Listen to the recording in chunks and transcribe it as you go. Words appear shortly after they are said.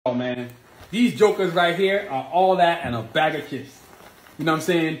Oh man, these jokers right here are all that and a bag of chips. You know what I'm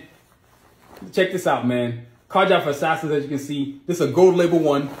saying? Check this out, man. Carjack for Assassins, as you can see, this is a gold label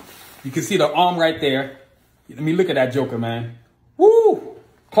one. You can see the arm right there. Let me look at that joker, man. Woo!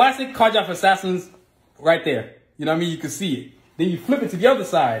 Classic Carjack for Assassins right there. You know what I mean? You can see it. Then you flip it to the other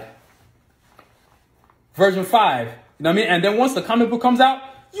side. Version 5. You know what I mean? And then once the comic book comes out,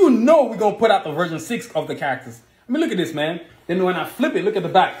 you know we're going to put out the version 6 of the characters. I mean, look at this, man. Then when I flip it, look at the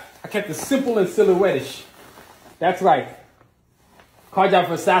back. I kept it simple and silhouette-ish. That's right. Carjack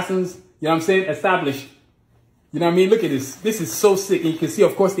for Assassins, you know what I'm saying? Established. You know what I mean? Look at this. This is so sick. And you can see,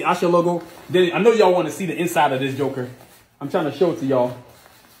 of course, the Asha logo. Then I know y'all want to see the inside of this joker. I'm trying to show it to y'all.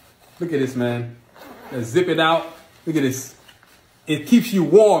 Look at this, man. Let's zip it out. Look at this. It keeps you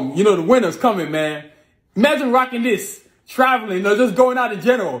warm. You know, the winter's coming, man. Imagine rocking this, traveling, or just going out in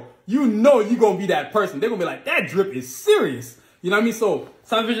general. You know you're going to be that person. They're going to be like, that drip is serious. You know what I mean? So,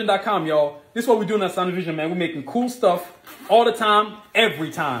 SoundVision.com, y'all. This is what we're doing at SoundVision, man. We're making cool stuff all the time,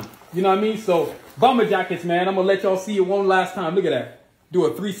 every time. You know what I mean? So, bomber jackets, man. I'm going to let y'all see it one last time. Look at that. Do a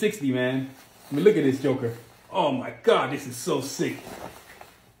 360, man. I mean, look at this joker. Oh, my God. This is so sick.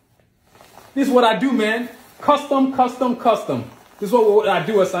 This is what I do, man. Custom, custom, custom. This is what I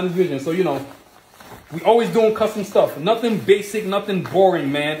do at SoundVision. So, you know, we always doing custom stuff. Nothing basic, nothing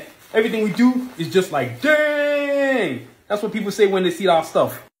boring, man. Everything we do is just like, dang. That's what people say when they see our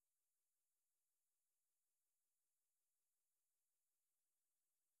stuff.